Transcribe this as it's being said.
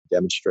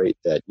demonstrate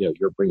that,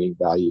 you're bringing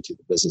value to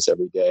the business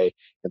every day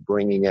and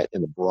bringing it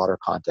in the broader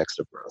context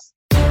of growth.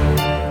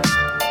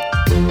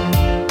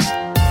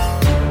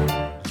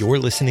 You're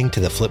listening to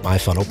the Flip My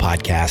Funnel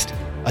podcast,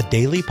 a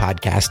daily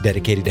podcast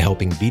dedicated to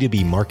helping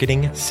B2B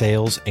marketing,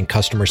 sales, and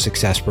customer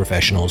success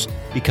professionals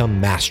become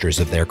masters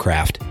of their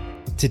craft.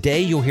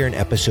 Today, you'll hear an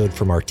episode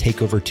from our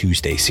Takeover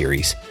Tuesday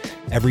series.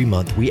 Every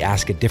month, we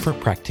ask a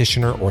different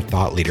practitioner or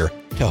thought leader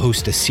to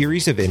host a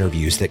series of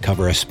interviews that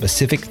cover a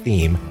specific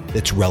theme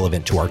that's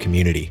relevant to our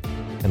community.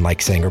 And like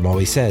Sangram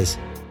always says,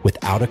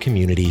 without a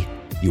community,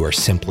 you are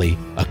simply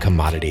a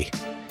commodity.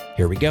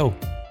 Here we go.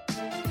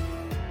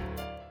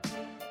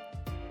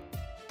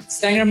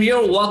 Sangram here.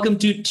 Welcome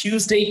to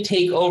Tuesday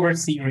Takeover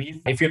Series.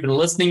 If you've been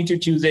listening to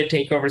Tuesday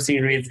Takeover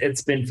Series,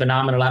 it's been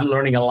phenomenal. I'm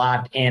learning a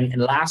lot. And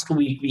last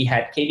week, we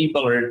had Katie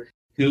Bullard,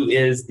 who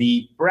is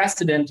the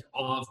president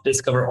of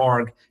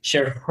Discover.org,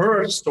 share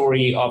her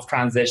story of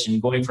transition,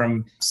 going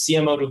from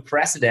CMO to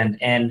president.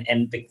 And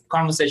the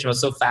conversation was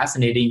so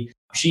fascinating.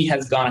 She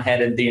has gone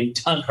ahead and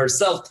done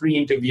herself 3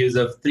 interviews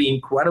of 3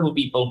 incredible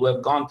people who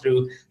have gone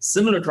through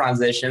similar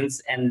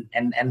transitions and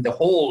the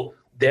whole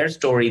their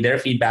story, their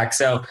feedback.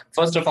 So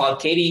first of all,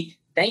 Katie,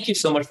 thank you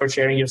so much for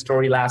sharing your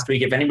story last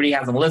week. If anybody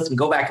hasn't listened,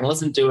 go back and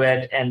listen to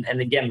it. And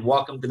again,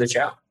 welcome to the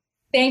show.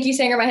 Thank you,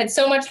 Sangram. I had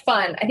so much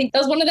fun. I think that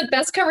was one of the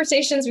best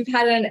conversations we've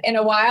had in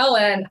a while.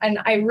 And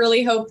I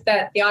really hope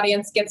that the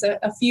audience gets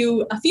a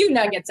few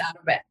nuggets out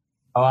of it.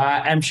 Oh,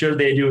 I'm sure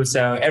they do.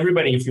 So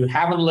everybody, if you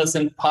haven't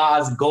listened,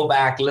 pause, go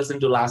back, listen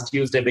to last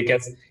Tuesday,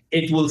 because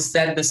it will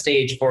set the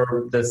stage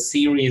for the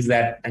series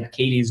that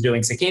Katie is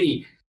doing. So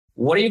Katie,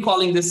 what are you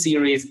calling this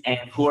series and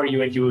who are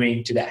you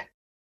interviewing today?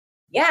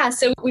 Yeah,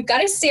 so we've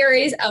got a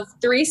series of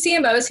 3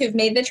 CMOs who've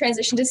made the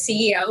transition to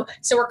CEO.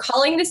 So we're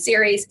calling the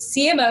series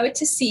CMO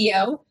to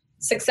CEO,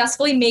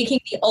 Successfully Making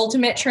the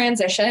Ultimate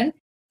Transition.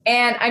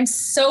 And I'm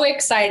so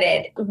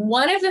excited.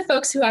 One of the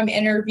folks who I'm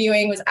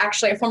interviewing was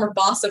actually a former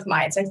boss of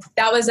mine. So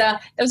that was a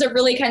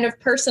really kind of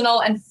personal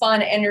and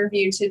fun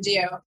interview to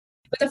do.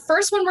 But the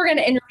first one we're going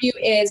to interview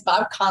is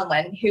Bob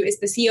Conlin, who is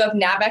the CEO of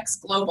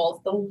Navex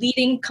Global, the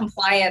leading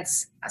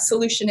compliance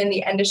solution in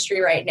the industry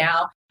right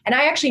now. And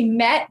I actually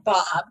met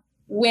Bob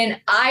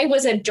when I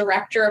was a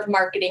director of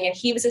marketing and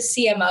he was a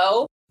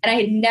CMO, and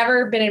I had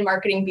never been in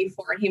marketing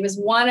before. He was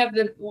one of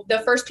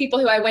the first people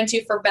who I went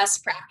to for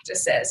best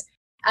practices.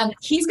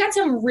 He's got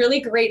some really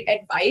great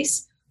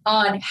advice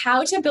on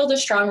how to build a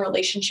strong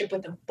relationship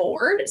with the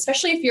board,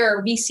 especially if you're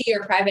a VC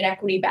or private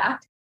equity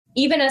backed,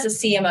 even as a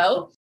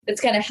CMO. That's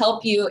going to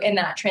help you in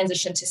that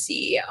transition to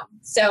CEO.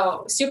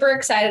 So super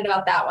excited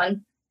about that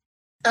one.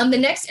 The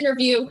next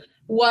interview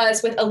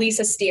was with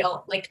Elisa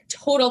Steele, like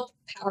total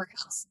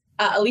powerhouse.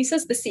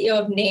 Elisa's the CEO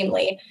of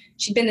Namely.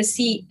 She'd been the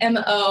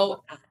CMO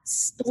at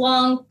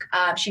Splunk.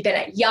 She'd been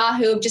at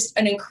Yahoo, just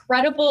an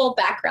incredible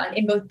background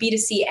in both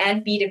B2C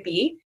and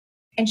B2B.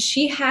 And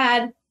she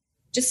had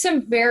just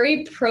some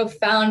very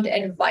profound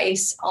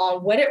advice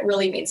on what it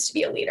really means to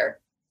be a leader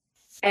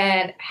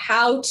and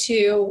how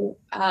to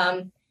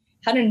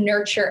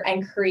nurture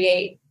and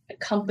create a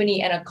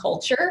company and a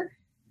culture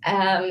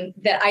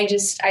that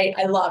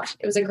I loved.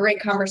 It was a great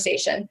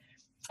conversation.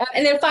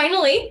 And then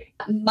finally,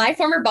 my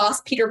former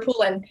boss, Peter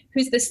Poulin,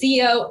 who's the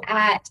CEO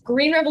at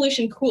Green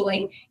Revolution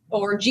Cooling,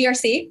 or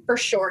GRC for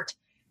short.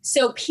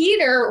 So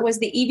Peter was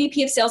the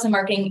EVP of Sales and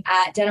Marketing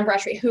at Dun &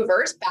 Bradstreet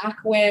Hoovers back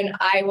when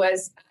I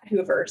was at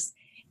Hoovers.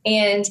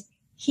 And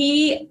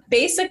he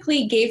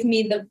basically gave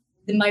me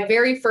my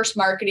very first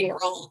marketing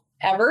role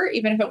ever,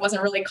 even if it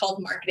wasn't really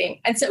called marketing.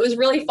 And so it was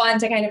really fun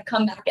to kind of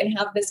come back and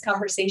have this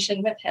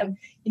conversation with him,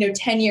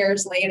 10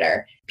 years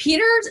later.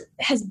 Peter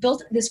has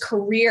built this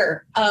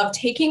career of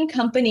taking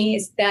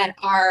companies that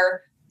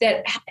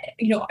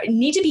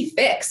need to be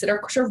fixed, that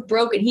are sort of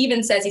broken. He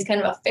even says he's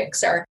kind of a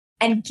fixer,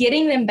 and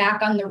getting them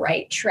back on the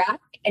right track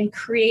and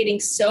creating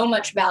so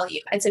much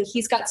value. And so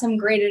he's got some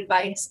great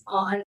advice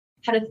on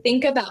how to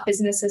think about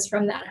businesses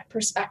from that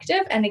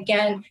perspective. And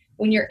again,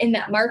 when you're in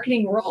that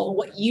marketing role,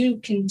 what you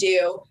can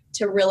do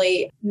to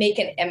really make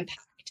an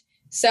impact.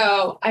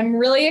 So I'm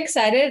really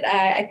excited.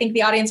 I think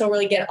the audience will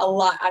really get a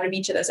lot out of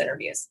each of those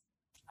interviews.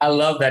 I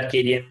love that,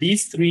 Katie. And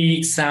these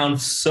 3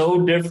 sound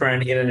so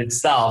different in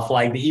itself.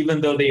 Like even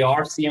though they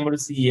are CMO to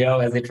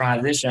CEO as they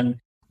transition,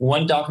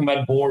 one talking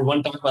about board,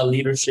 one talking about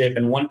leadership,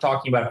 and one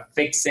talking about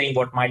fixing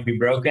what might be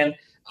broken.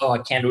 Oh, I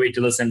can't wait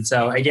to listen.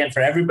 So again,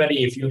 for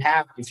everybody, if you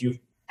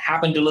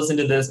happen to listen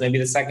to this, maybe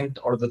the second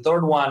or the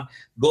third one,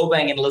 go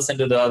back and listen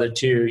to the other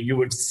 2. You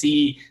would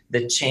see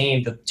the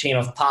chain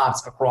of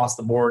thoughts across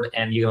the board,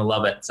 and you're going to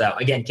love it. So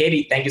again,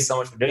 Katie, thank you so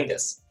much for doing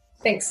this.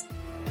 Thanks.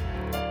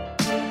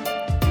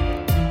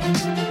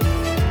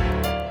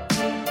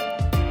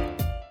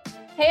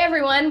 Hey,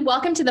 everyone.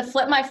 Welcome to the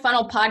Flip My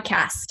Funnel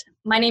podcast.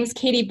 My name is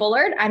Katie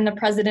Bullard. I'm the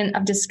president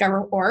of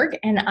Discover.org,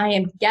 and I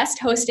am guest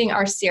hosting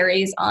our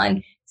series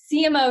on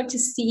CMO to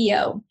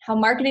CEO, how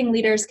marketing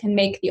leaders can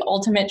make the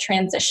ultimate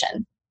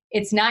transition.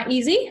 It's not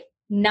easy.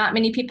 Not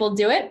many people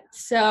do it.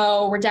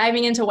 So we're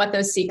diving into what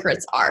those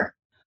secrets are.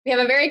 We have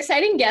a very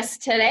exciting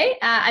guest today.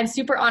 I'm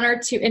super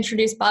honored to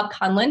introduce Bob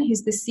Conlin,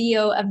 who's the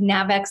CEO of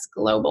Navex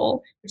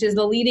Global, which is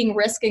the leading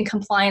risk and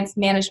compliance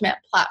management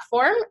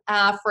platform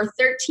for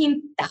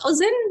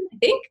 13,000, I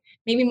think,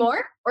 maybe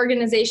more,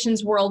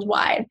 organizations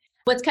worldwide.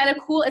 What's kind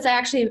of cool is I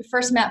actually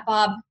first met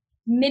Bob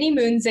many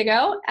moons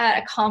ago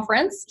at a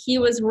conference. He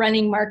was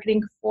running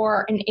marketing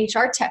for an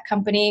HR tech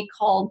company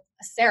called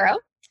Acero.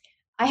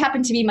 I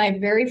happened to be my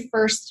very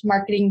first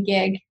marketing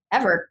gig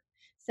ever.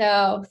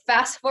 So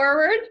fast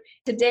forward,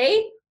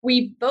 today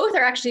we both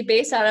are actually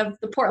based out of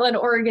the Portland,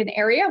 Oregon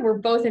area. We're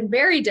both in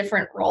very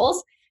different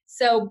roles.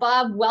 So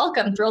Bob,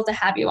 welcome. Thrilled to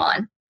have you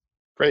on.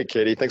 Great,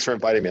 Katie. Thanks for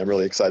inviting me. I'm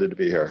really excited to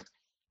be here.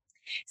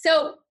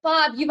 So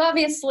Bob, you've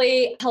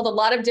obviously held a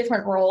lot of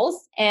different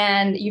roles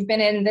and you've been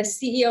in the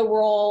CEO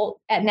role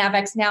at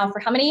Navex now for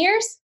how many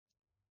years?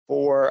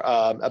 For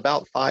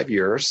about 5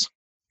 years.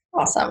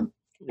 Awesome.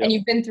 Yep. And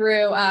you've been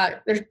through,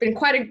 there's been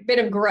quite a bit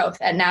of growth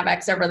at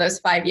Navex over those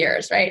 5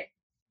 years, right?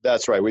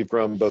 That's right. We've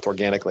grown both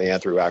organically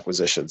and through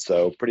acquisitions.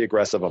 So pretty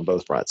aggressive on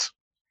both fronts.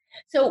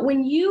 So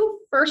when you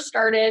first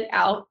started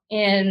out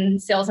in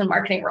sales and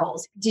marketing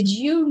roles, did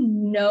you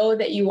know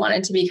that you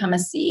wanted to become a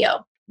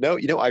CEO? No,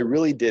 I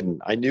really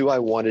didn't. I knew I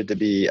wanted to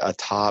be a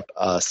top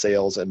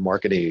sales and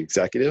marketing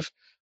executive.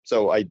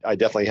 So I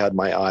definitely had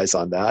my eyes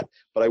on that.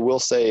 But I will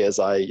say as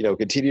I,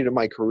 continued in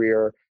my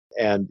career,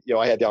 and,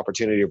 I had the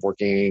opportunity of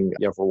working,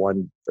 for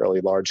one fairly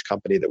large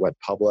company that went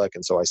public.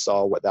 And so I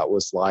saw what that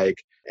was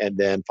like. And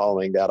then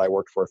following that, I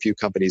worked for a few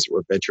companies that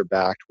were venture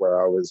backed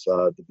where I was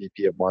the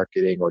VP of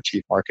marketing or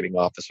chief marketing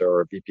officer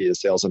or VP of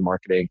sales and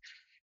marketing.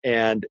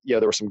 And,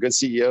 there were some good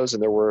CEOs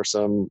and there were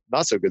some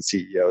not so good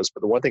CEOs. But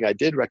the one thing I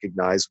did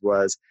recognize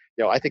was,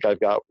 I think I've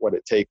got what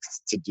it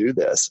takes to do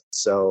this.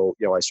 So,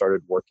 I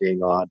started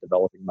working on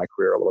developing my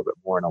career a little bit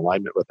more in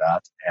alignment with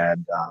that.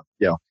 And,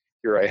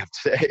 here I am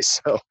today.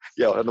 So,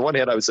 on the one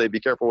hand, I would say be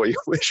careful what you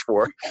wish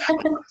for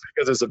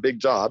because it's a big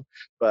job.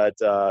 But,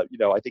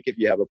 I think if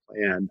you have a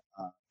plan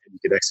and you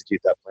can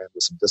execute that plan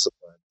with some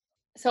discipline.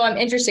 So I'm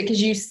interested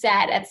because you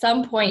said at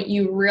some point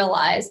you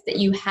realized that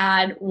you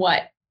had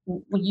what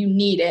you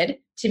needed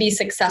to be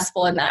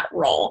successful in that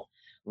role.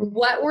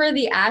 What were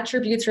the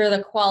attributes or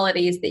the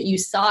qualities that you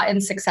saw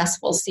in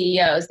successful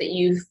CEOs that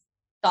you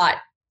thought,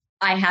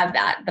 I have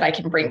that I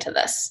can bring to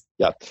this?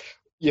 Yeah.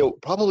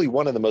 Probably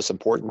one of the most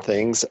important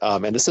things,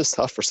 and this is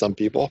tough for some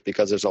people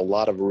because there's a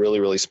lot of really,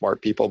 really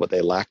smart people, but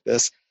they lack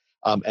this.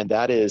 And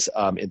that is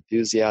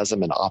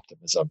enthusiasm and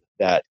optimism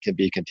that can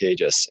be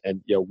contagious.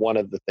 And, one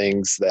of the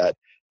things that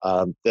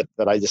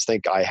I just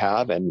think I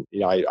have, and,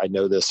 I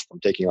know this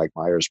from taking like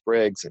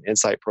Myers-Briggs and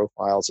Insight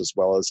profiles, as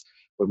well as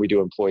when we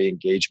do employee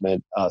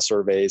engagement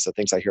surveys, the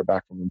things I hear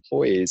back from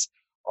employees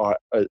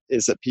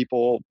is that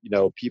people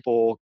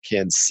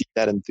can see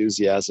that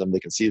enthusiasm.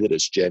 They can see that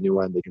it's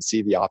genuine. They can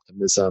see the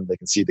optimism. They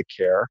can see the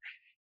care.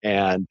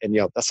 And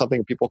that's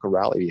something people can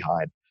rally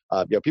behind.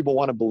 People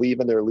want to believe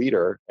in their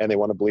leader and they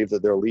want to believe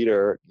that their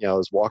leader,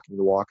 is walking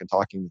the walk and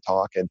talking the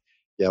talk and,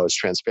 is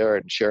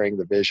transparent and sharing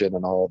the vision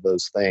and all of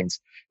those things.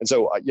 And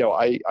so,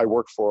 I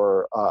work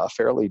for a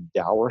fairly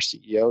dour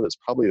CEO that's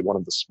probably one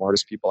of the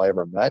smartest people I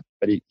ever met,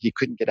 but he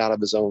couldn't get out of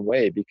his own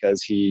way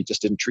because he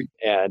just didn't treat.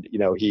 And,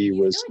 he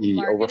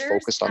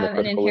over-focused on the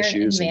critical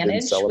issues and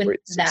didn't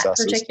celebrate the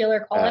successes. That particular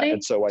quality,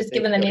 and so I think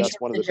given the nature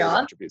that's one of the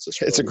job? Attributes.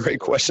 It's a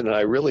great question, and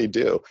I really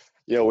do.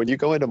 When you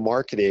go into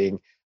marketing,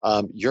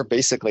 you're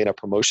basically in a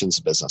promotions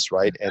business,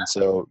 right? And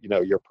so,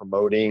 you're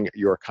promoting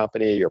your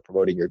company, you're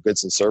promoting your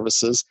goods and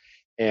services.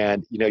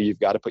 And, you've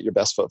got to put your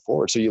best foot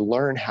forward. So you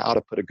learn how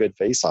to put a good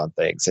face on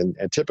things. And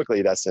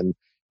typically that's in,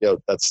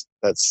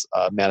 that's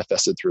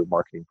manifested through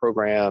marketing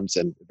programs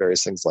and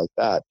various things like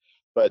that.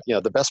 But,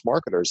 the best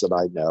marketers that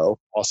I know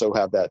also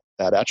have that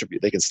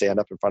attribute. They can stand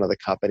up in front of the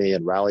company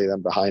and rally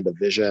them behind a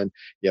vision.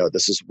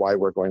 This is why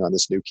we're going on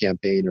this new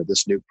campaign or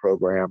this new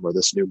program or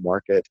this new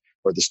market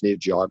or this new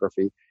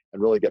geography,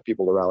 and really get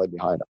people to rally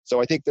behind them.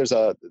 So I think there's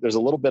a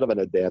little bit of an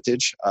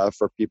advantage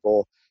for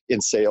people in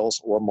sales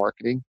or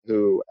marketing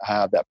who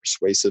have that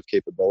persuasive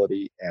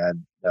capability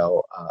and,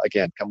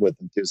 again, come with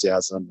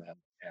enthusiasm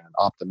and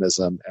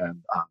optimism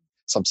and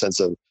some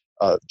sense of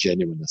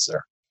genuineness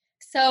there.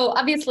 So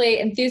obviously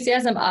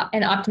enthusiasm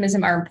and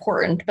optimism are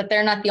important, but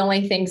they're not the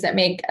only things that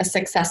make a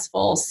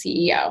successful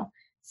CEO.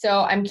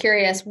 So I'm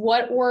curious,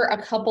 what were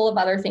a couple of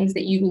other things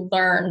that you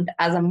learned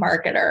as a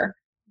marketer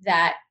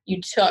that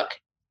you took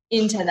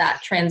into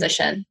that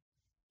transition?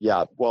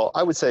 Yeah, well,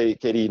 I would say,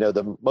 Katie,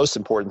 the most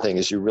important thing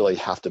is you really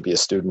have to be a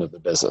student of the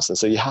business. And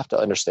so you have to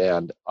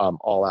understand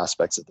all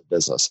aspects of the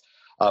business.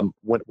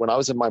 When I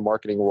was in my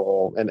marketing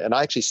role, and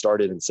I actually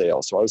started in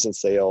sales. So I was in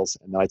sales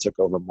and then I took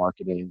over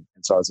marketing.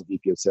 And so I was a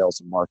VP of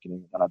sales and marketing,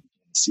 and then I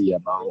became a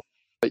CMO.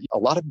 But a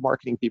lot of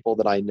marketing people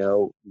that I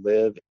know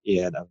live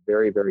in a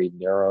very, very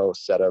narrow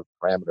set of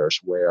parameters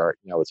where,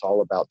 it's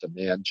all about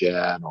demand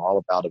gen or all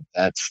about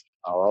events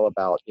or all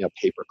about,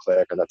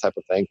 pay-per-click or that type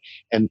of thing.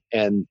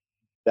 And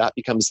that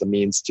becomes the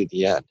means to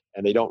the end.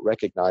 and they don't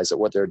recognize that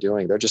what they're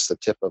doing, they're just the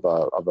tip of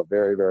a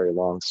very, very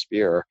long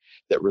spear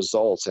that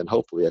results in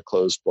hopefully a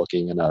closed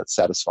booking and a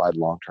satisfied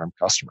long-term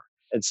customer.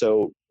 And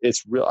so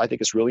I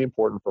think it's really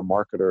important for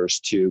marketers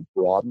to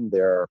broaden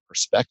their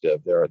perspective,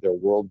 their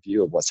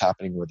worldview of what's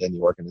happening within the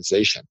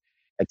organization,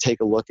 and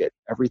take a look at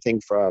everything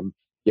from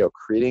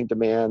creating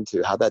demand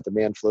to how that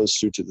demand flows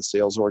through to the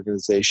sales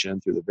organization,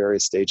 through the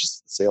various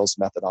stages of the sales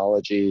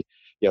methodology,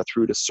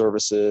 through to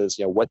services.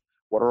 What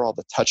are all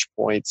the touch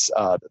points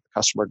that the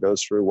customer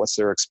goes through? What's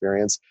their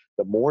experience?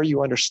 The more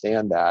you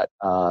understand that,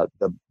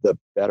 the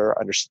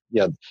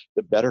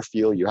better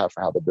feel you have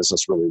for how the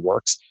business really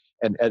works.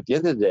 And at the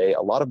end of the day,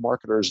 a lot of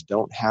marketers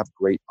don't have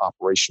great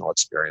operational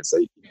experience.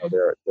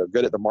 They're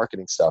good at the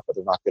marketing stuff, but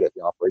they're not good at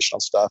the operational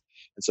stuff.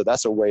 And so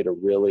that's a way to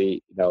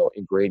really,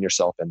 ingrain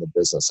yourself in the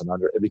business and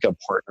become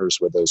partners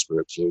with those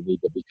groups. You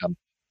need to become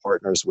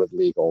partners with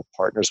legal,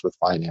 partners with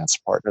finance,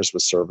 partners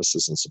with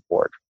services and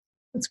support.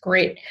 That's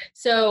great.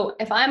 So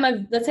if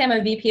let's say I'm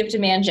a VP of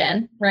demand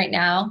gen right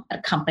now at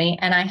a company,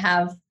 and I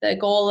have the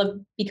goal of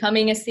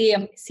becoming a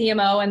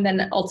CMO and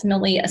then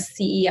ultimately a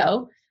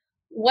CEO,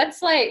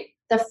 what's like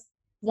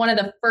one of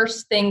the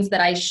first things that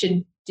I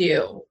should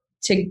do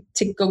to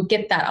go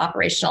get that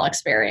operational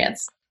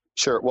experience?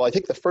 Sure. Well, I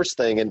think the first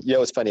thing, and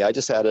it's funny, I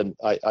just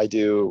I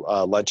do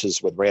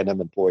lunches with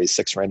random employees,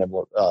 6 random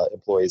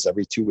employees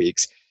every 2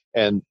 weeks.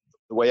 And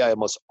the way I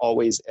almost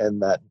always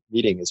end that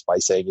meeting is by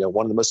saying,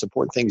 one of the most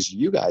important things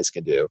you guys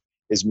can do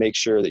is make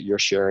sure that you're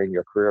sharing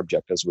your career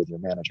objectives with your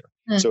manager.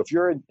 So if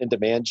you're in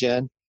demand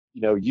gen,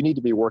 you need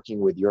to be working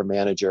with your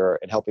manager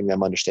and helping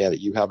them understand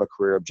that you have a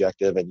career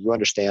objective and you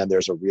understand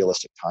there's a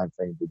realistic time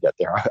frame to get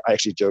there. I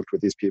actually joked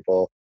with these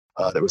people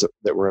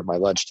that were in my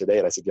lunch today,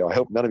 and I said, I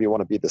hope none of you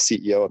want to be the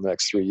CEO in the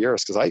next 3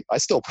 years, because I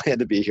still plan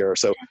to be here.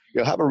 So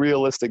have a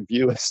realistic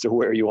view as to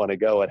where you want to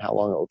go and how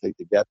long it will take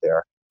to get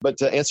there. But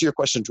to answer your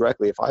question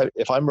directly,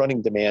 if I'm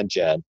running demand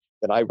gen,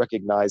 then I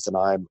recognize that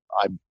I'm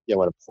an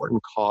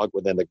important cog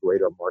within the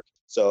greater market.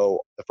 So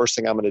the first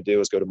thing I'm going to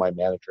do is go to my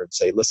manager and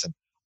say, listen,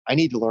 I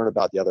need to learn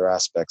about the other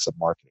aspects of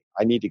marketing.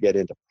 I need to get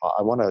into,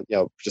 I want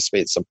to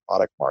participate in some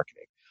product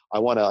marketing. I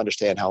want to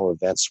understand how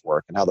events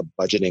work and how the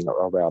budgeting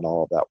around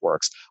all of that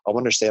works. I want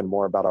to understand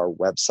more about our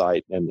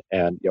website and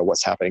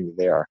what's happening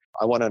there.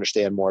 I want to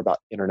understand more about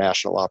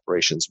international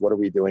operations. What are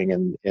we doing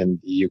in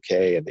the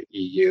UK and the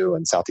EU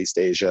and Southeast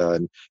Asia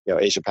and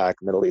Asia Pac,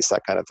 Middle East,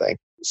 that kind of thing.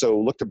 So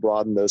look to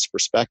broaden those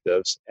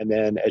perspectives. And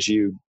then as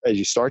you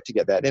start to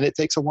get that, and it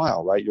takes a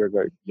while, right? You're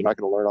not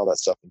going to learn all that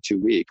stuff in 2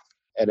 weeks.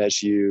 And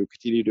as you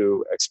continue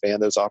to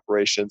expand those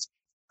operations,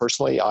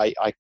 personally, I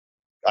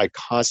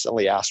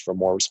constantly asked for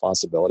more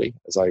responsibility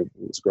as I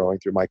was growing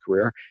through my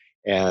career.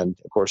 And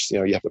of course,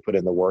 you have to put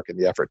in the work and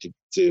the effort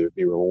to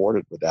be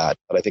rewarded with that.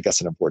 But I think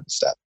that's an important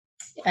step.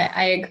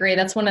 I agree.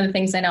 That's one of the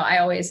things I know I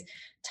always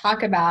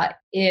talk about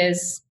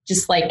is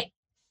just like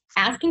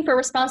asking for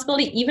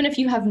responsibility, even if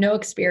you have no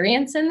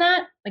experience in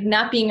that, like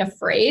not being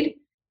afraid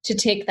to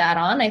take that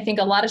on. I think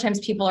a lot of times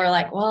people are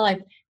like, well,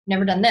 I've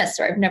never done this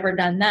or I've never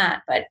done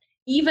that. But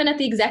even at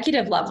the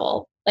executive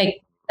level,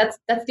 like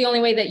that's the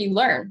only way that you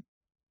learn.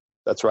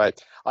 That's right.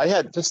 I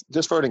had,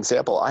 just for an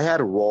example, I had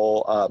a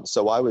role.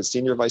 So I was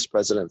senior vice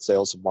president of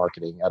sales and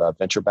marketing at a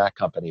venture-backed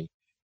company.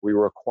 We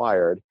were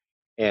acquired,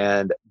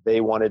 and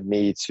they wanted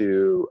me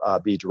to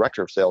be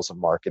director of sales and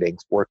marketing,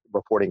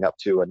 reporting up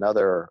to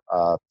another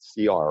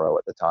CRO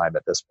at the time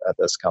at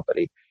this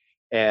company.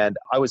 And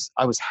I was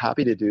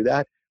happy to do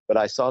that, but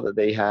I saw that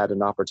they had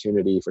an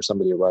opportunity for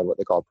somebody to run what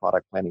they call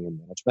product planning and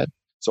management.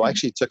 So I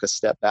actually took a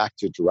step back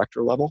to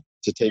director level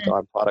to take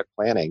on product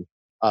planning.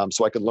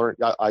 So I could learn.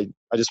 I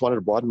just wanted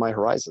to broaden my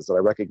horizons. And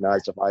I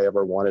recognized if I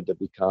ever wanted to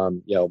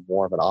become,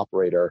 more of an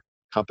operator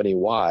company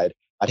wide,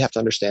 I'd have to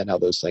understand how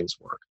those things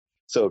work.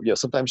 So,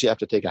 sometimes you have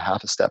to take a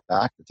half a step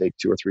back to take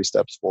 2 or 3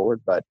 steps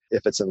forward. But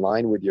if it's in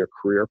line with your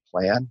career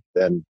plan,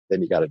 then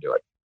you got to do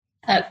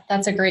it.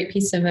 That's a great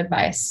piece of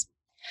advice.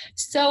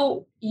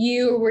 So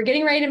you were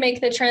getting ready to make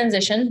the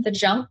transition, the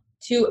jump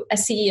to a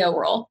CEO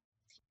role.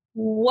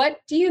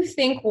 What do you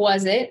think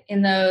was it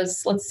in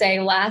those, let's say,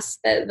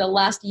 the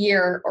last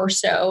year or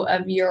so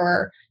of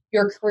your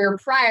career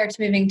prior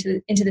to moving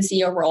into the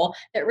CEO role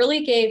that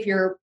really gave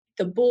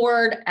the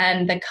board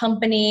and the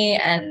company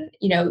and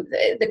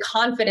the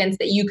confidence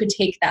that you could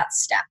take that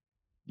step?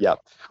 Yeah.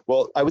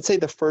 Well, I would say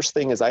the first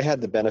thing is I had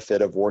the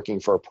benefit of working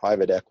for a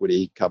private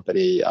equity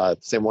company,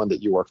 same one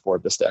that you work for,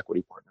 Vista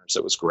Equity Partners.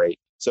 It was great.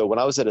 So when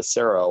I was at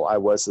Acero, I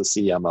was the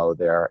CMO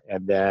there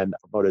and then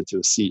promoted to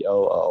a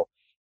COO.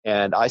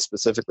 And I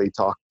specifically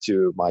talked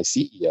to my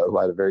CEO, who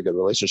I had a very good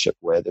relationship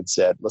with, and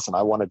said, listen,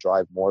 I want to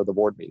drive more of the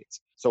board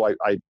meetings. So I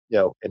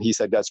and he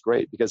said, that's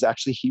great, because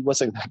actually he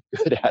wasn't that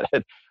good at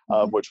it,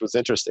 which was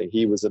interesting.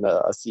 He was a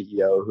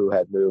CEO who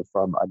had moved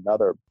from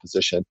another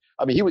position.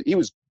 I mean, he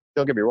was,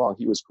 don't get me wrong,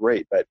 he was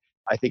great, but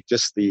I think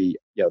just the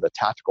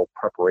tactical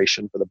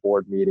preparation for the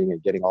board meeting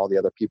and getting all the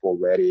other people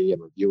ready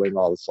and reviewing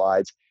all the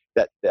slides,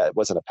 that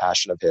wasn't a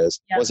passion of his.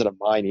 It wasn't of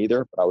mine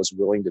either, but I was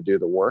willing to do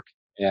the work.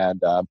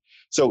 And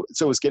so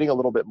it was getting a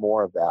little bit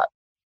more of that.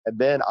 And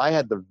then I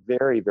had the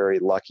very, very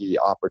lucky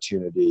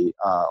opportunity,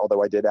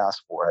 although I did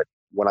ask for it,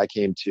 when I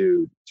came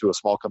to a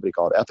small company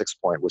called Ethics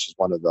Point, which is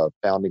one of the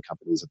founding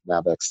companies of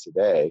Navex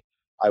today.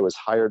 I was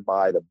hired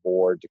by the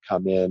board to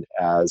come in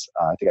as,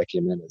 I think I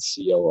came in as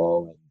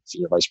COO and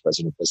Senior Vice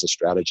President of Business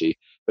Strategy.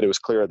 But it was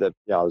clear that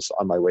I was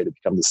on my way to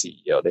become the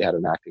CEO. They had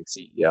an acting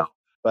CEO.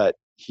 But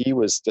he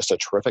was just a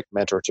terrific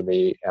mentor to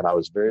me. And I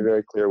was very,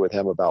 very clear with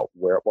him about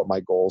what my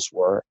goals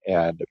were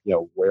and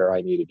where I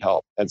needed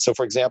help. And so,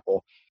 for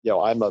example,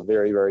 I'm a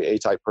very, very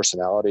A-type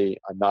personality.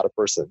 I'm not a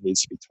person that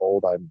needs to be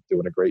told I'm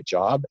doing a great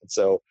job. And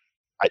so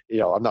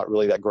I'm not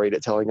really that great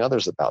at telling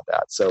others about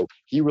that. So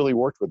he really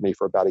worked with me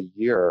for about a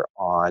year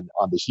on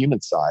the human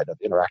side of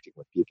interacting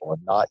with people,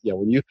 and not,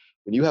 when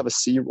you have a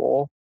C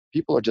role,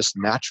 people are just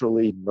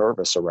naturally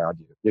nervous around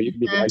you. You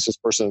can be the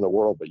nicest person in the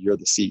world, but you're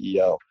the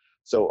CEO.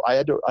 So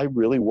I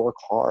really work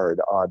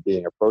hard on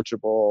being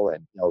approachable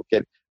and,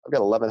 I've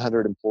got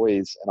 1,100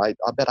 employees, and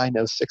I bet I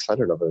know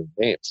 600 of their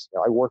names.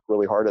 I work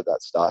really hard at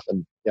that stuff,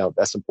 and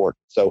that's important.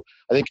 So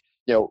I think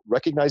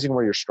recognizing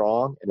where you're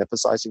strong and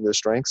emphasizing those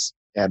strengths,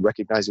 and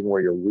recognizing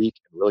where you're weak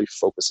and really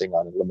focusing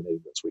on eliminating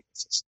those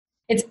weaknesses.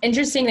 It's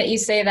interesting that you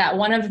say that.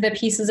 One of the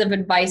pieces of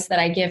advice that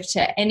I give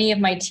to any of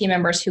my team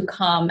members who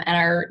come and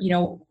are,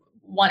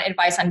 want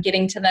advice on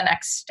getting to the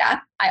next step,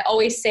 I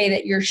always say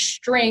that your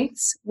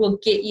strengths will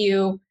get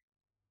you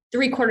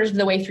 3/4 of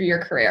the way through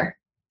your career.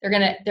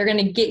 They're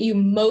gonna get you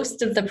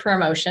most of the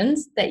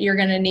promotions that you're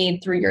gonna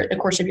need through the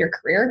course of your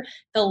career.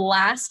 The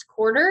last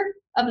quarter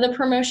of the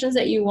promotions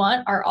that you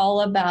want are all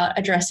about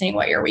addressing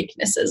what your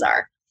weaknesses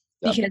are.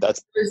 Yeah,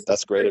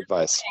 that's great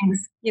advice.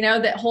 Things,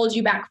 that hold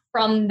you back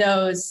from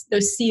those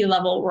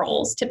C-level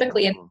roles.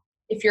 Typically, and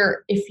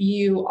if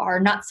you are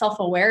not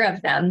self-aware of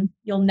them,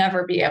 you'll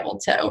never be able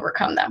to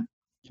overcome them.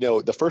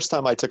 The first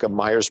time I took a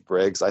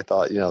Myers-Briggs, I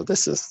thought,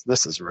 this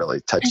is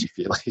really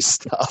touchy-feely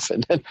stuff.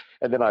 And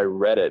then I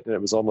read it, and it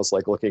was almost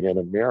like looking in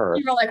a mirror.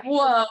 You were like,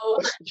 whoa.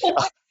 Yeah.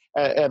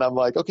 And I'm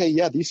like, okay,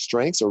 yeah, these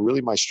strengths are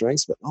really my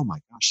strengths, but oh my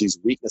gosh, these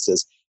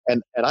weaknesses.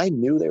 And I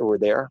knew they were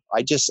there.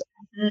 I just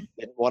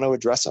didn't want to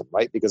address them,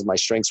 right? Because my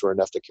strengths were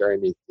enough to carry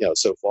me,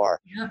 so far.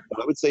 Yeah.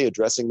 But I would say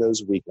addressing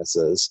those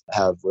weaknesses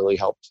have really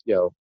helped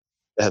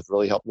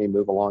me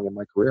move along in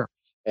my career.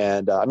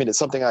 And it's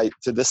something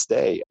to this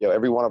day,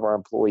 every one of our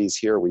employees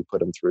here, we put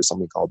them through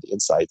something called the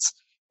Insights.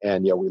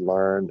 And, we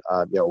learn,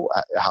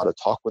 how to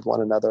talk with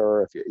one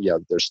another.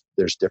 If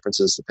there's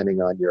differences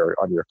depending on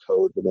your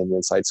code within the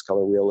Insights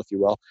color wheel, if you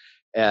will.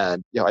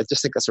 And, I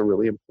just think that's a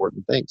really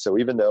important thing. So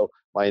even though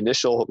my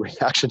initial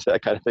reaction to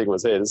that kind of thing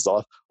was, hey, this is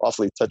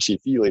awfully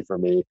touchy-feely for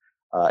me,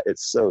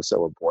 it's so,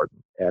 so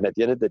important. And at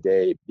the end of the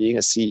day, being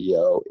a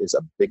CEO is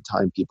a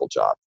big-time people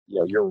job.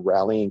 You're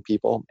rallying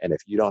people, and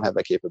if you don't have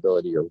that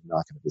capability, you're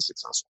not going to be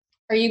successful.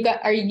 Are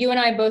you and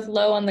I both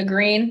low on the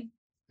green?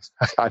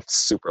 I'm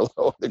super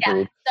low on the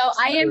green. So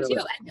I am too.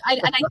 And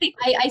I think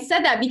I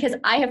said that because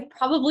I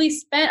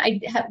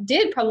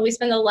did probably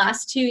spend the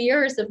last 2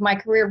 years of my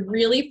career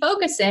really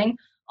focusing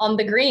on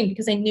the green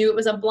because I knew it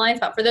was a blind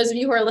spot. For those of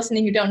you who are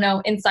listening who don't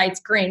know Insights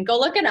Green, go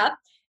look it up.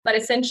 But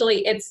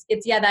essentially it's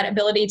that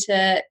ability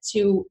to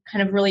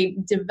kind of really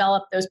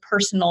develop those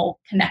personal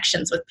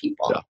connections with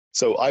people. Yeah.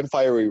 So I'm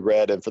fiery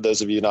red, and for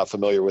those of you not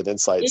familiar with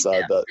Insights,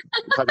 the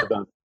kind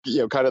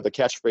of the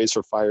catchphrase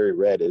for fiery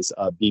red is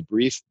be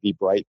brief, be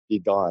bright, be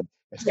gone.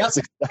 Yep. That's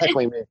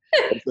exactly me.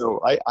 And so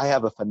I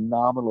have a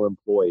phenomenal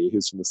employee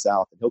who's from the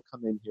South, and he'll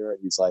come in here and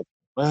he's like,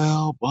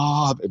 well,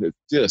 Bob, and it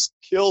just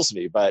kills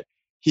me, but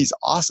he's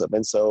awesome.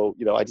 And so,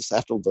 I just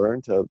have to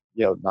learn to,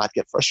 not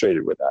get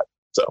frustrated with that.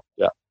 So,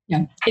 yeah.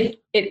 Yeah.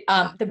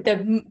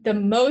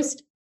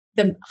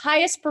 The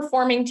highest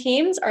performing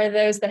teams are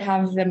those that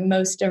have the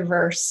most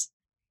diverse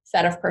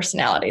set of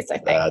personalities, I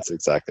think. That's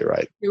exactly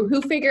right.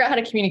 Who figure out how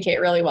to communicate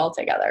really well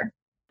together.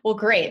 Well,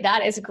 great.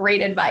 That is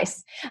great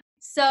advice.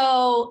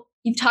 So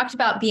you've talked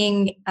about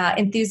being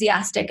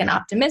enthusiastic and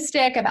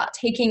optimistic, about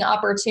taking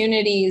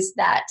opportunities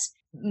that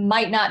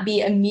might not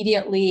be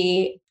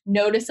immediately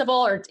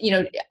noticeable or,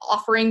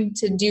 offering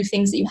to do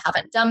things that you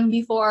haven't done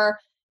before.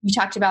 You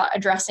talked about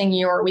addressing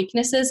your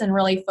weaknesses and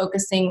really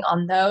focusing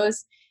on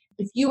those.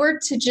 If you were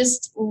to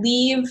just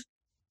leave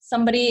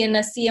somebody in a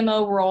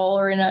CMO role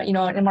or in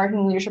a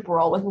marketing leadership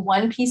role with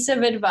one piece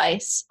of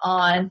advice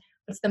on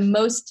what's the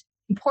most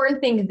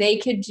important thing they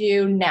could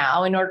do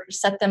now in order to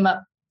set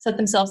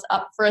themselves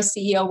up for a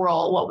CEO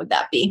role, what would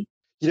that be?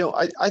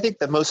 I think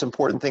the most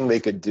important thing they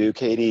could do,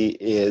 Katie,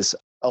 is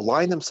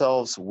align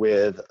themselves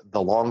with the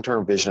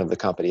long-term vision of the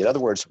company. In other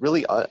words,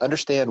 really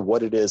understand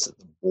what it is that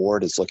the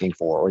board is looking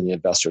for or the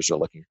investors are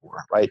looking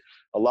for, right?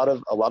 A lot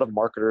of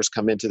marketers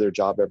come into their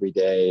job every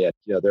day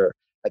and, they're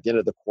at the end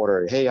of the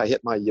quarter, hey, I hit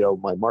my,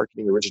 my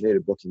marketing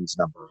originated bookings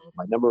number,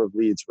 my number of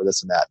leads for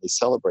this and that. They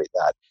celebrate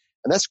that.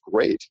 And that's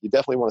great. You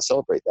definitely want to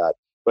celebrate that.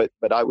 But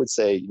I would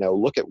say,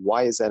 look at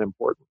why is that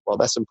important? Well,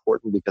 that's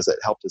important because it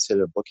helped us hit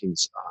a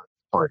bookings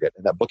target,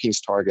 and that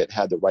bookings target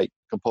had the right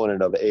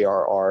component of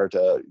ARR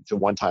to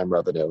one-time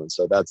revenue, and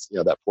so that's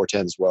that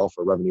portends well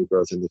for revenue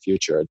growth in the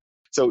future.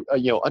 So,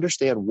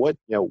 understand what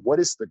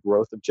is the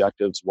growth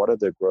objectives? What are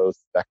the growth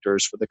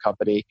vectors for the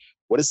company?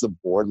 What is the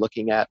board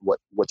looking at? What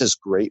does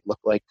great look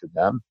like to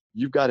them?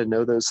 You've got to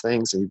know those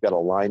things, and you've got to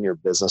align your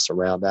business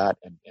around that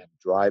and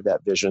drive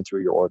that vision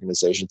through your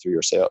organization, through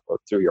your sales, or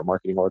through your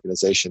marketing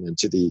organization, and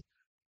to the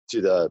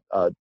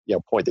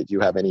point that you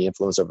have any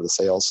influence over the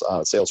sales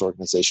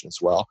organization as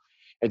well.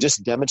 And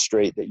just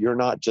demonstrate that you're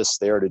not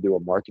just there to do a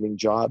marketing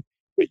job,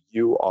 but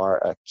you are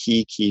a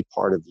key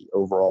part of the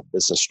overall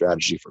business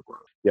strategy for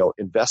growth.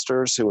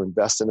 Investors who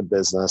invest in a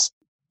business,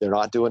 they're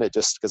not doing it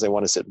just because they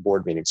want to sit in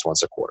board meetings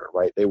once a quarter,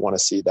 right? They want to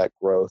see that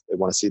growth. They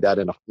want to see that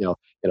in a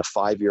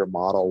 5-year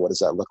model. What does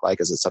that look like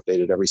as it's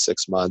updated every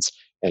 6 months?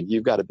 And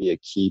you've got to be a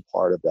key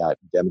part of that.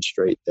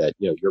 Demonstrate that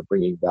you're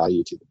bringing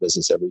value to the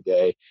business every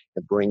day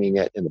and bringing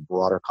it in the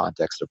broader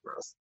context of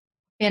growth.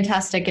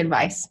 Fantastic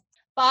advice.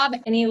 Bob,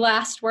 any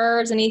last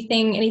words?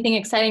 Anything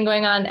exciting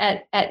going on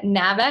at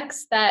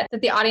Navex that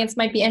the audience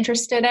might be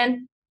interested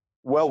in?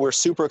 Well, we're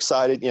super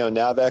excited.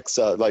 Navex,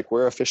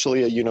 we're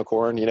officially a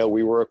unicorn.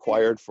 We were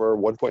acquired for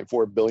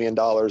 $1.4 billion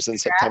in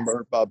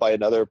September by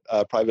another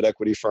private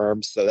equity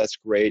firm. So that's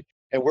great.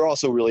 And we're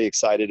also really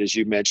excited, as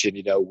you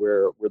mentioned,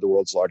 we're the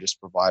world's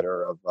largest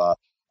provider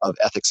of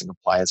ethics and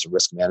compliance and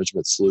risk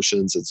management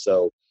solutions. And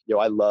so,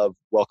 I love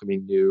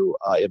welcoming new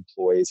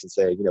employees and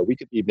saying, we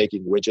could be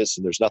making widgets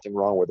and there's nothing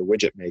wrong with a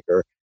widget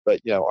maker, but,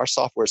 our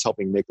software is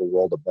helping make the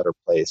world a better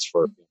place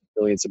for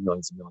millions and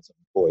millions and millions of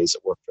employees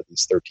that work for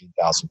these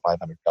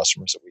 13,500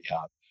 customers that we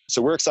have.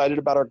 So we're excited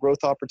about our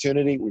growth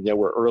opportunity.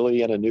 We're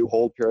early in a new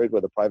hold period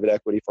with a private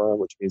equity firm,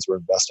 which means we're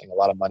investing a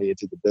lot of money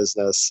into the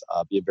business,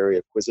 being very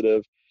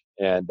acquisitive,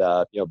 and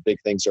big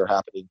things are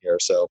happening here.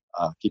 So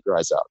keep your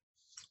eyes out.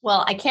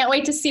 Well, I can't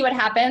wait to see what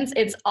happens.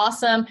 It's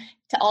awesome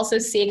to also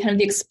see kind of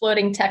the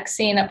exploding tech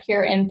scene up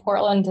here in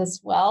Portland as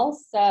well.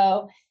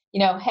 So,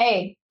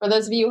 hey, for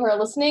those of you who are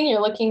listening, you're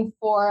looking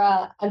for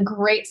a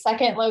great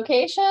second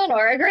location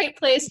or a great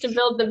place to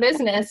build the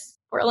business.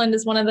 Portland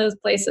is one of those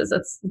places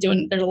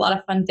there's a lot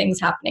of fun things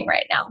happening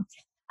right now.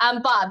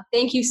 Bob,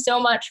 thank you so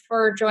much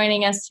for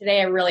joining us today.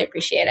 I really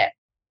appreciate it.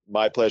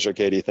 My pleasure,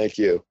 Katie. Thank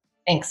you.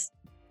 Thanks.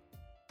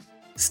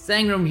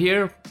 Sangram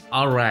here.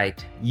 All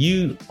right.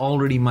 You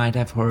already might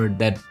have heard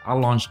that I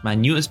launched my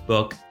newest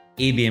book,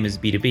 ABM is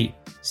B2B.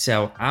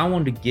 So I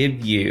want to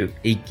give you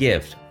a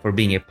gift for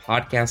being a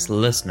podcast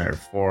listener.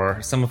 For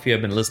some of you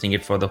have been listening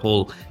it for the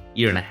whole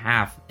year and a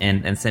half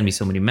and send me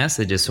so many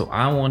messages. So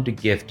I want to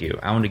gift you.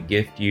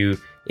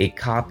 A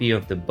copy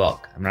of the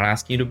book. I'm not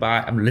asking you to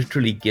buy. I'm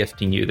literally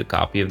gifting you the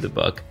copy of the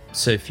book.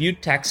 So if you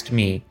text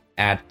me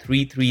at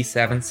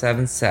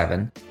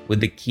 33777 with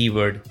the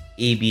keyword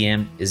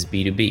ABM is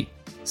B2B.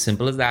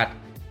 Simple as that.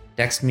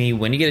 Text me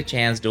when you get a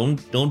chance.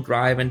 Don't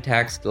drive and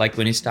text. Like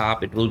when you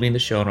stop, it will be in the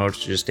show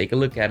notes. Just take a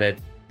look at it.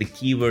 The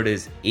keyword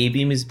is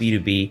ABM is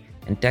B2B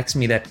and text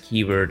me that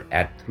keyword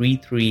at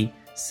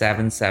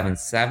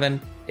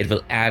 33777. It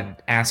will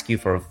ask you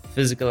for a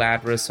physical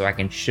address so I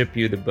can ship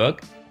you the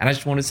book. And I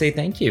just want to say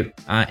thank you.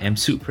 I am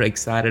super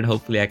excited.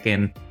 Hopefully I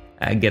can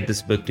get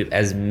this book to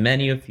as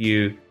many of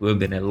you who have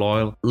been a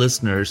loyal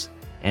listeners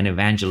and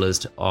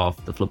evangelist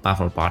of the Flip My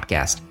Funnel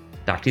podcast.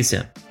 Talk to you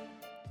soon.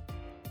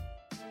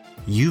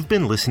 You've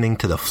been listening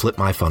to the Flip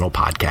My Funnel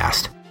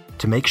podcast.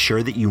 To make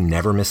sure that you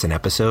never miss an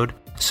episode,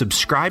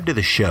 subscribe to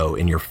the show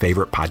in your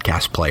favorite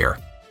podcast player.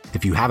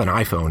 If you have an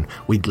iPhone,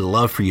 we'd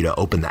love for you to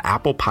open the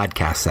Apple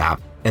Podcasts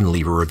app and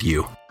leave a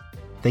review.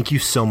 Thank you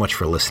so much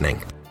for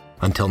listening.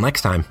 Until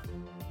next time.